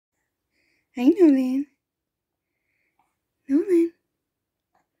Hi, Nolan. Nolan.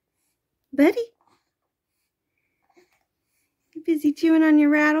 Buddy. You busy chewing on your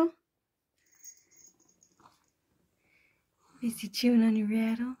rattle? Busy chewing on your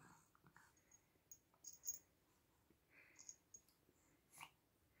rattle?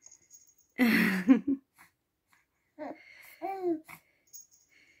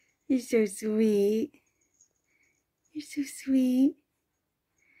 You're so sweet. You're so sweet.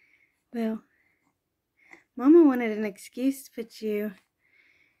 Well, Mama wanted an excuse to put you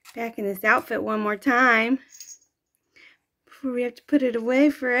back in this outfit one more time before we have to put it away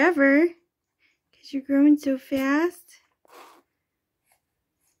forever because you're growing so fast.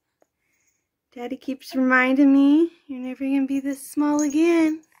 Daddy keeps reminding me you're never going to be this small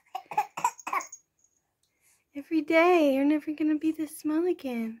again. Every day, you're never going to be this small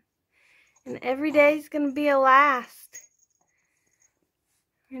again. And every day is going to be a last.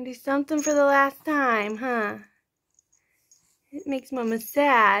 We're going to do something for the last time, huh? It makes Mama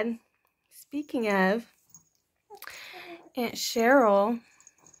sad. Speaking of, Aunt Cheryl,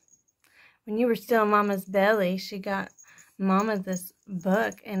 when you were still in Mama's belly, she got Mama this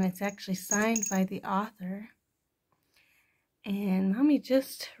book, and it's actually signed by the author. And Mommy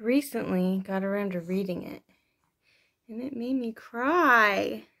just recently got around to reading it, and it made me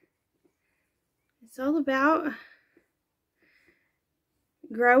cry. It's all about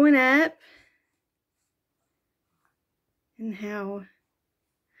growing up and how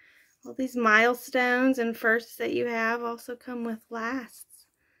all these milestones and firsts that you have also come with lasts.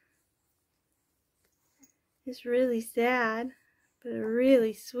 It's really sad, but a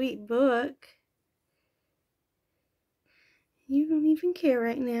really sweet book. You don't even care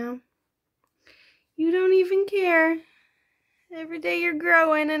right now. You don't even care. Every day you're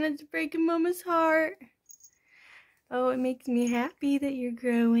growing and it's breaking Mama's heart. Oh, it makes me happy that you're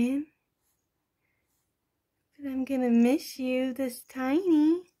growing. But I'm gonna miss you this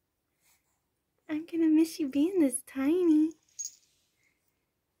tiny. I'm gonna miss you being this tiny.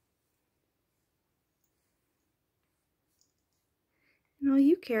 And all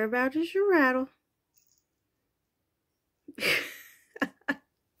you care about is your rattle.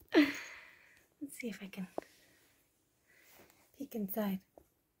 Let's see if I can peek inside.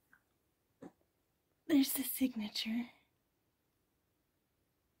 There's the signature.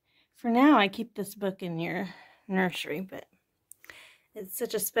 For now, I keep this book in your nursery, but it's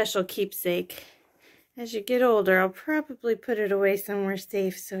such a special keepsake. As you get older, I'll probably put it away somewhere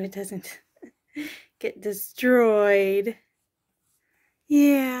safe so it doesn't get destroyed.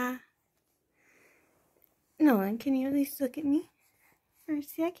 Yeah. Nolan, can you at least look at me for a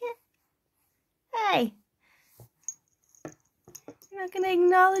second? Hey. You're not going to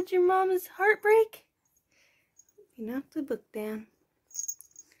acknowledge your Mama's heartbreak? You knocked the book down.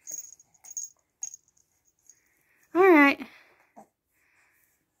 Alright.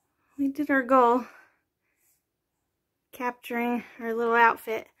 We did our goal. Capturing our little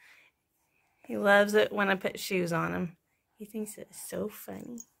outfit. He loves it when I put shoes on him. He thinks it's so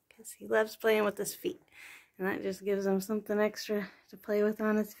funny because he loves playing with his feet. And that just gives him something extra to play with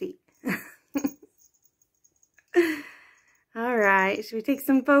on his feet. Alright, should we take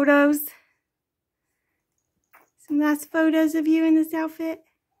some photos? Some last photos of you in this outfit?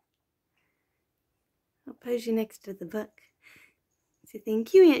 I'll pose you next to the book. So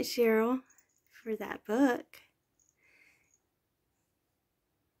thank you, Aunt Cheryl, for that book.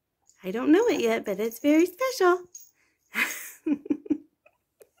 I don't know it yet, but it's very special.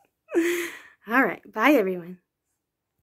 All right, bye everyone.